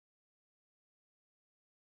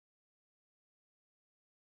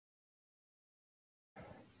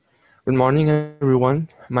Good morning, everyone.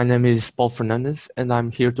 My name is Paulo Fernandes, and I'm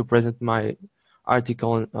here to present my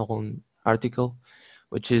article,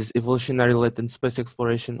 which is Evolutionary Latent Space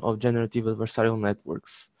Exploration of Generative Adversarial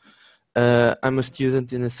Networks. I'm a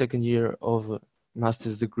student in the second year of my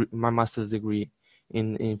master's degree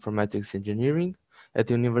in informatics engineering at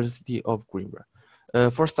the University of Coimbra.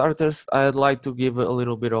 For starters, I'd like to give a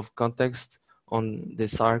little bit of context on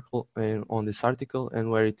this article and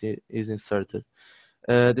where it is inserted.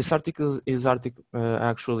 This article is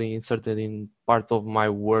actually inserted in part of my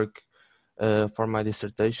work for my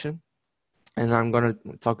dissertation, and I'm going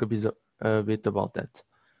to talk a bit about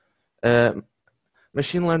that.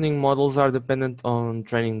 Machine learning models are dependent on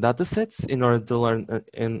training datasets in order to learn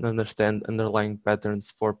and understand underlying patterns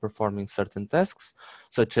for performing certain tasks,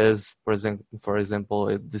 such as, for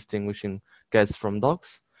example, distinguishing cats from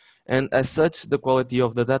dogs. And as such, the quality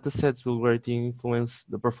of the datasets will greatly influence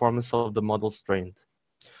the performance of the models trained.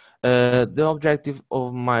 The objective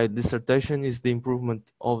of my dissertation is the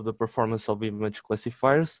improvement of the performance of image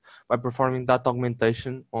classifiers by performing data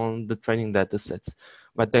augmentation on the training datasets,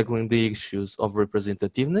 by tackling the issues of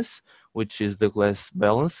representativeness, which is the class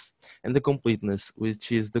balance, and the completeness,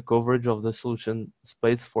 which is the coverage of the solution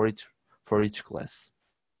space for each class.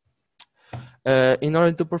 In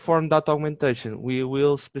order to perform data augmentation, we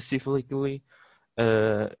will specifically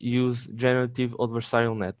use generative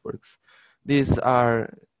adversarial networks. These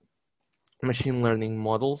are machine learning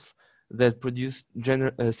models that produce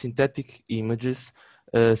synthetic images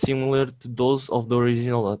similar to those of the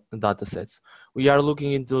original datasets. We are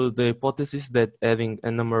looking into the hypothesis that adding a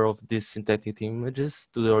number of these synthetic images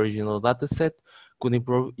to the original dataset could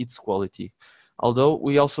improve its quality. Although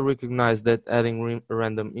we also recognize that adding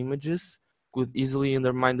random images could easily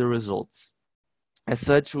undermine the results. As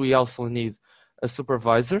such, we also need a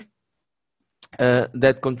supervisor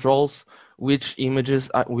that controls which images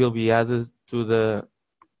will be added to the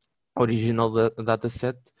original data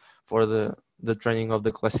set for the training of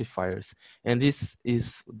the classifiers. And this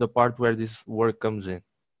is the part where this work comes in.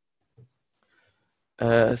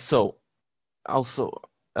 So also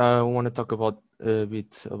I want to talk about a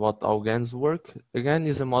bit about how GANs work. A GAN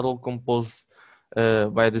is a model composed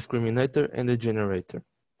by a discriminator and a generator.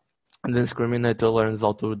 And the discriminator learns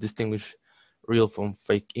how to distinguish real from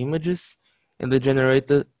fake images, and the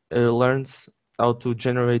generator learns how to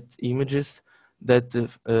generate images that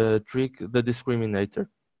trick the discriminator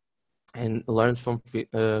and learns from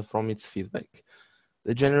its feedback.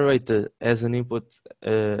 The generator has an input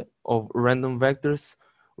of random vectors,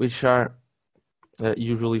 which are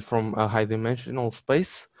usually from a high dimensional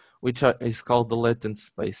space, which is called the latent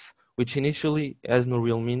space, which initially has no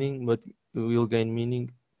real meaning, but will gain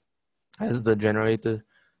meaning as the generator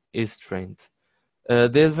is trained.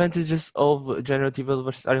 The advantages of generative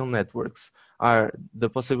adversarial networks are the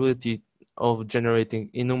possibility of generating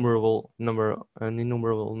an innumerable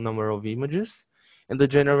number of images, and the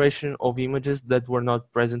generation of images that were not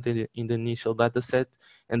present in the initial dataset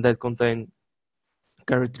and that contain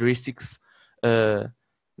characteristics,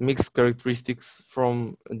 mixed characteristics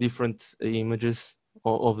from different images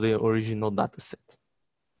of the original dataset.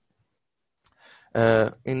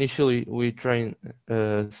 Initially, we train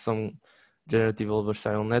some generative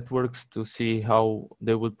adversarial networks to see how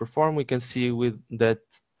they would perform. We can see with that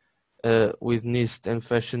with NIST and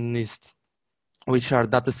fashion NIST, which are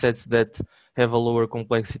datasets that have a lower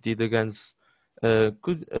complexity, the GANs were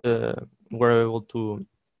able to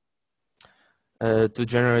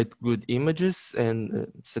generate good images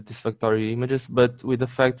and satisfactory images, but with the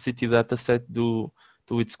FACT-CT dataset, due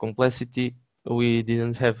to its complexity, we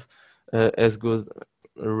didn't have as good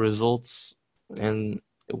results, and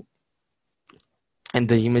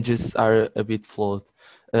the images are a bit flawed.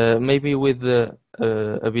 Maybe with a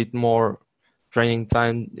bit more training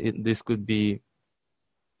time, this could be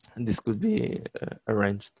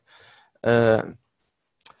arranged.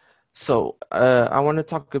 So I want to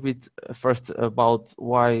talk a bit first about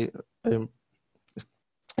why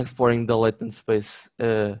exploring the latent space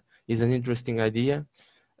is an interesting idea.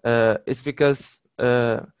 It's because,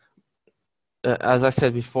 as I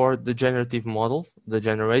said before, the generative model, the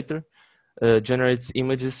generator, generates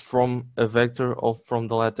images from a vector from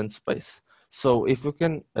the latent space. So if you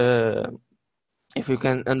can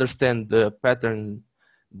understand the patterns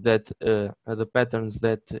that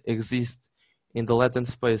exist in the latent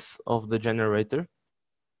space of the generator,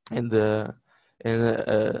 and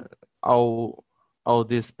how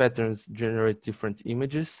these patterns generate different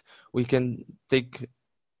images, we can take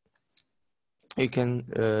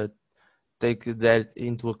that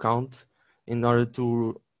into account in order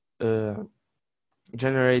to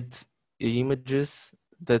generate images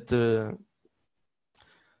that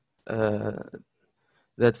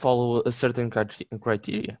that follow a certain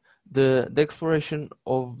criteria. The exploration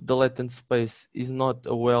of the latent space is not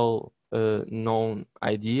a well known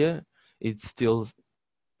idea. It's still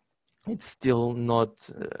not,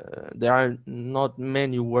 there are not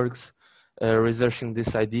many works researching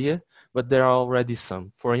this idea, but there are already some.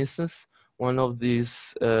 For instance, one of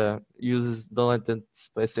these uses the latent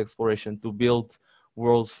space exploration to build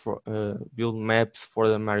worlds for build maps for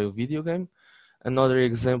the Mario video game. Another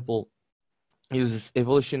example uses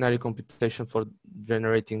evolutionary computation for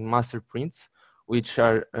generating master prints, which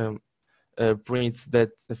are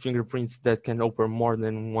fingerprints that can open more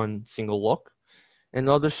than one single lock. And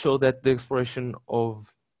others show that the exploration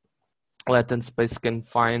of latent space can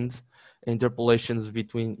find interpolations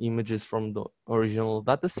between images from the original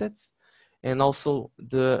datasets, and also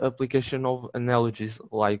the application of analogies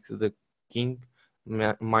like the king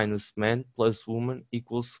minus man plus woman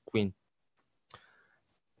equals queen.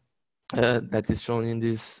 That is shown in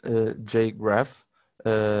this J graph.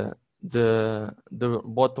 The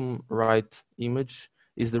bottom right image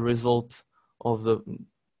is the result of the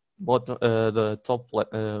top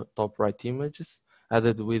right images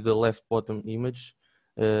added with the left bottom image,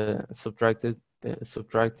 subtracting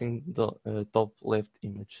the top left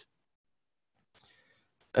image.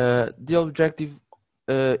 The objective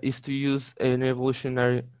is to use an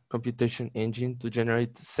evolutionary computation engine to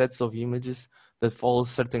generate sets of images that follow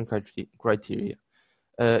certain criteria.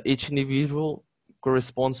 Each individual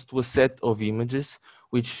corresponds to a set of images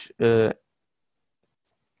which is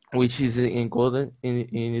encoded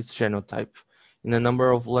in its genotype in a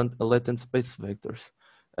number of latent space vectors.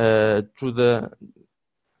 Through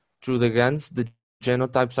the GANs, the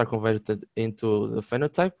genotypes are converted into the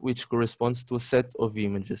phenotype, which corresponds to a set of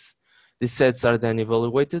images. These sets are then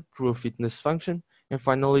evaluated through a fitness function, and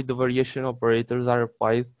finally the variation operators are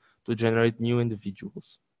applied to generate new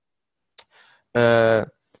individuals. All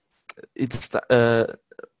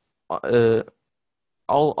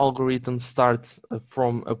algorithms start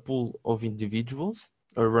from a pool of individuals,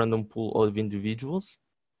 a random pool of individuals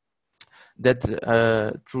that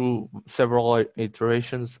through several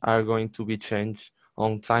iterations are going to be changed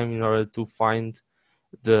on time in order to find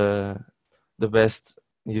the best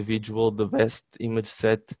individual, the best image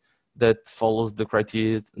set that follows the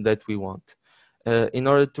criteria that we want. In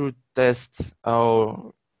order to test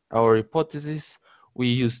our hypothesis, we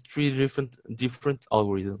use three different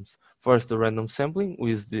algorithms. First, the random sampling,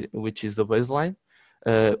 which is the baseline.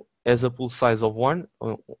 As a pool size of one,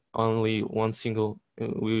 only one single.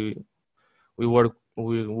 We work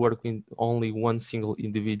with only one single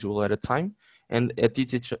individual at a time, and at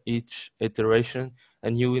each iteration,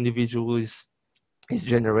 a new individual is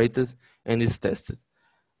generated and is tested.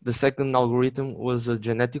 The second algorithm was a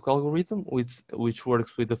genetic algorithm, which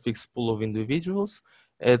works with a fixed pool of individuals.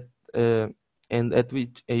 And at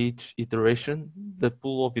each iteration, the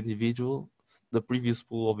previous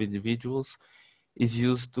pool of individuals is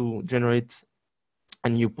used to generate a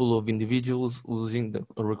new pool of individuals using the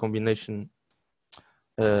recombination.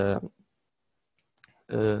 The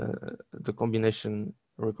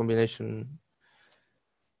recombination.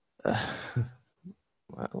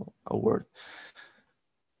 Well, a word.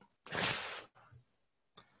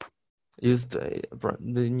 Used the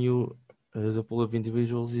pool of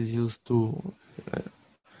individuals is used to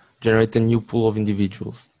generate a new pool of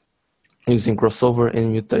individuals using crossover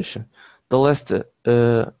and mutation. The last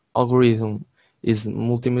algorithm is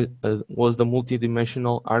was the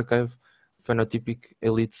multidimensional archive phenotypic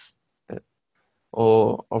elites,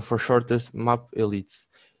 or for shortest map elites.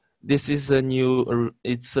 This is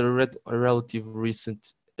it's a relative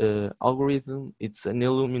recent algorithm. It's an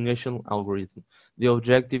illumination algorithm. The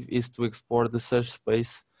objective is to explore the search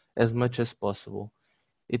space as much as possible.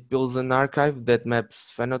 It builds an archive that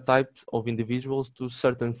maps phenotypes of individuals to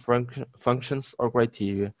certain functions or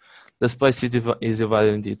criteria. The space is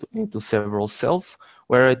divided into several cells,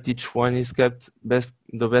 where at each one is kept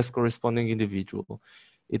the best corresponding individual.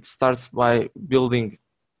 It starts by building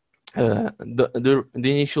the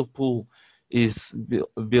initial pool is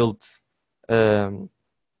built. The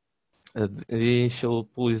initial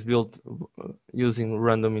pool is built using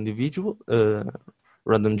random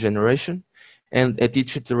generation, and at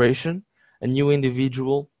each iteration, a new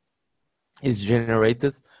individual is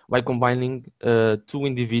generated by combining two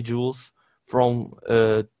individuals from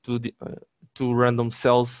two random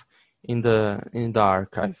cells in the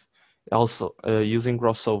archive. Also using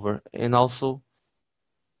crossover, and also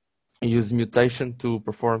use mutation to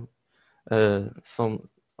perform some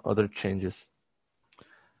other changes.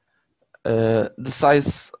 The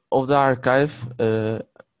size of the archive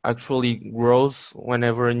actually grows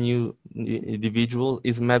whenever a new individual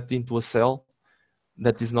is mapped into a cell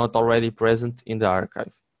that is not already present in the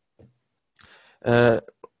archive.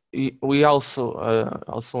 We also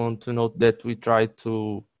want to note that we try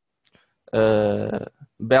to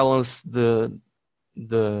balance the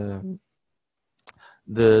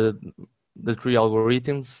three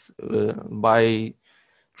algorithms by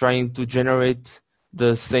trying to generate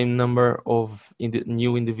the same number of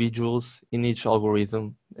new individuals in each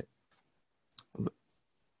algorithm.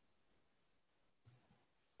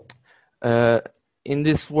 In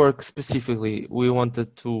this work specifically, we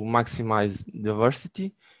wanted to maximize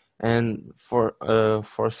diversity, and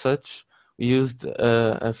for such, we used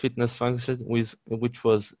a fitness function which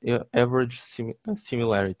was average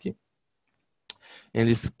similarity. In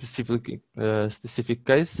this specific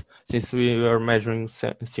case, since we were measuring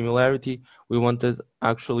similarity, we wanted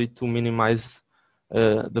actually to minimize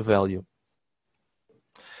the value.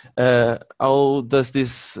 How does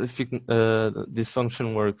this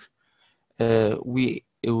function work?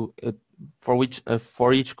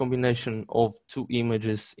 For each combination of two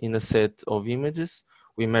images in a set of images,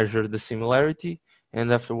 we measure the similarity,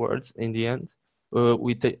 and afterwards, in the end,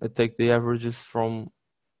 we take the averages from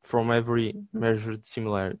every measured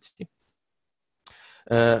similarity.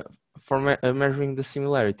 For measuring the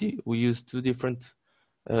similarity, we use two different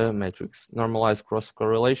metrics: normalized cross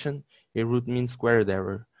correlation and root mean squared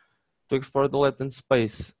error. To explore the latent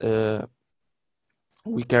space,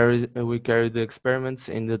 we carry the experiments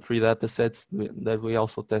in the three data sets that we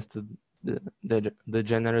also tested the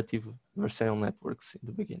generative adversarial networks in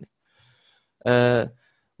the beginning.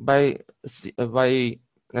 By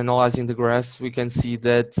analyzing the graphs, we can see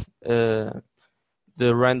that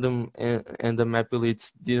the random and the map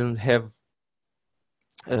elites didn't have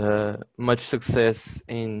much success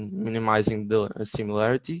in minimizing the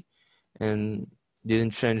similarity and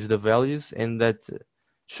didn't change the values, and that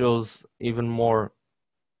shows even more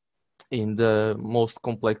in the most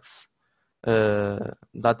complex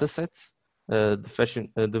data sets. The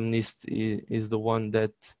MNIST is the one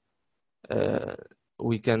that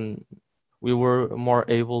we were more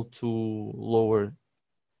able to lower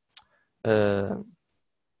the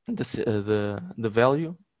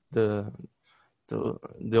value, the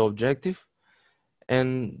objective,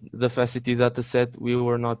 and the FACIT data set we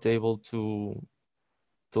were not able to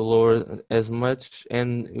lower as much.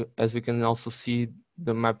 And as we can also see,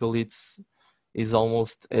 the map elites is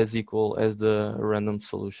almost as equal as the random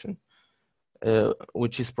solution,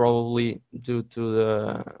 which is probably due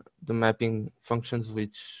to the mapping functions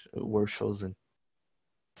which were chosen.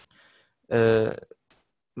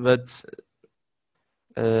 But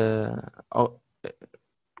the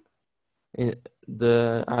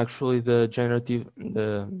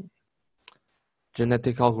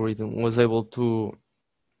genetic algorithm was able to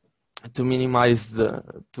minimize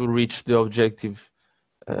to reach the objective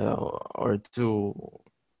or to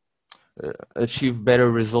achieve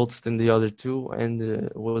better results than the other two, and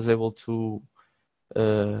was able to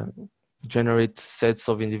generate sets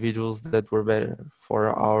of individuals that were better for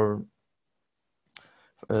our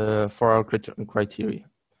criteria.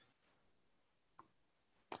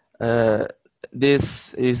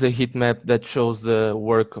 This is a heat map that shows the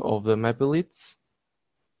work of the map elites.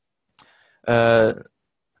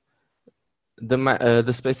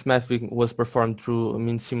 The space mapping was performed through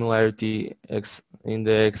mean similarity in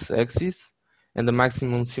the x-axis and the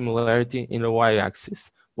maximum similarity in the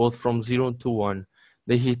y-axis, both from 0 to 1.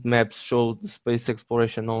 The heat maps show the space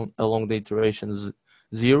exploration along the iterations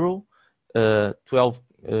 0,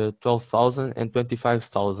 12,000 and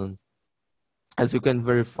 25,000. As you can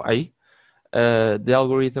verify, the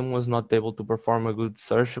algorithm was not able to perform a good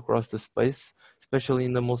search across the space, especially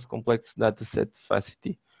in the most complex dataset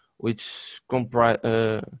FACIT, which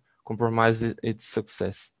compromises its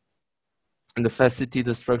success. In the FACIT,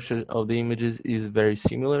 the structure of the images is very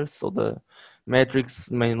similar, so the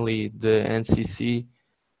metrics, mainly the NCC,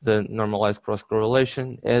 the normalized cross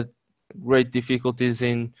correlation, had great difficulties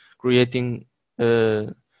in creating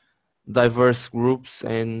diverse groups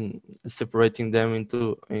and separating them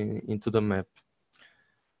into the map.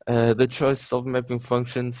 The choice of mapping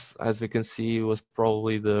functions, as we can see, was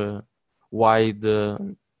probably why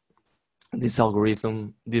this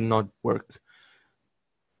algorithm did not work.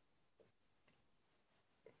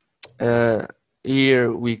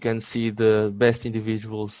 Here we can see the best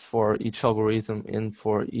individuals for each algorithm and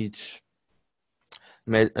for each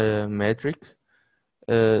metric.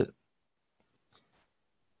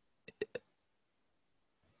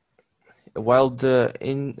 While the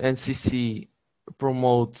NCC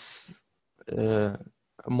promotes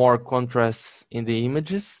more contrast in the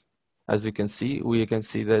images, as we can see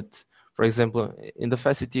that, for example, in the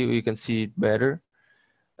facility, we can see it better,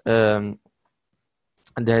 that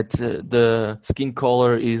the skin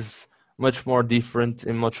color is much more different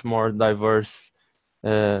and much more diverse.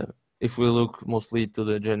 If we look mostly to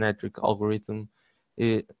the genetic algorithm,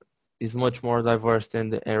 it is much more diverse than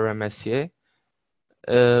the RMSEA,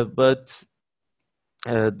 but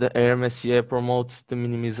the RMSEA promotes the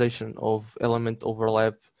minimization of element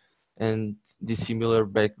overlap and dissimilar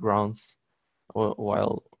backgrounds,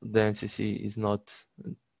 while the NCC is not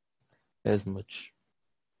as much.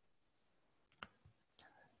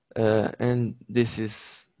 And this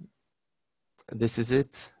is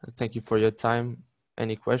it. Thank you for your time.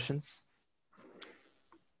 Any questions?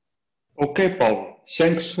 Okay, Paulo.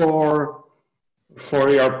 Thanks for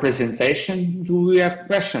your presentation. Do we have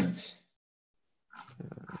questions?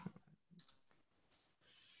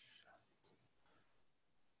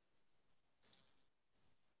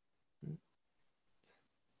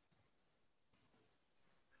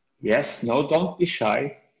 Yes, no, don't be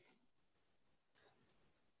shy.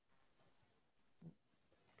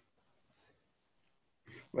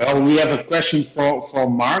 Well, we have a question for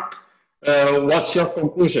Mark. What's your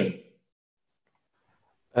conclusion?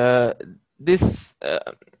 This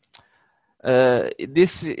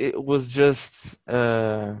was just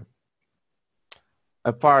a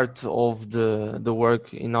part of the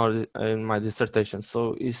work in my dissertation.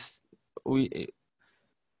 So we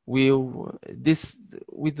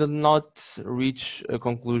did not reach a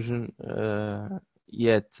conclusion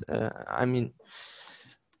yet. I mean,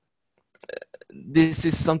 this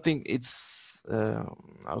is something. It's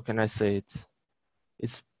how can I say it?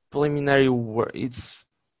 It's preliminary work. It's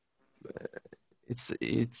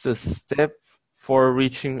a step for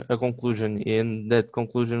reaching a conclusion, and that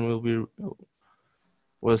conclusion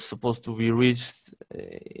was supposed to be reached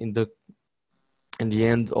in the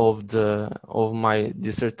end of my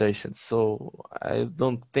dissertation. So I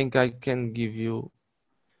don't think I can give you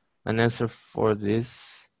an answer for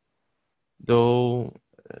this, though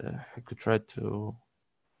I could try to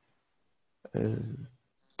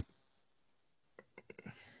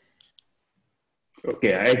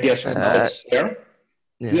okay, I guess now it's fair.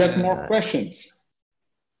 Yeah, do you have more questions?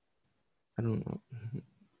 I don't know.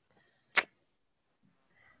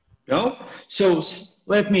 No? So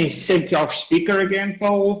let me thank our speaker again,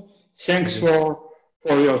 Paulo. Thanks for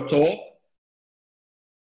your talk.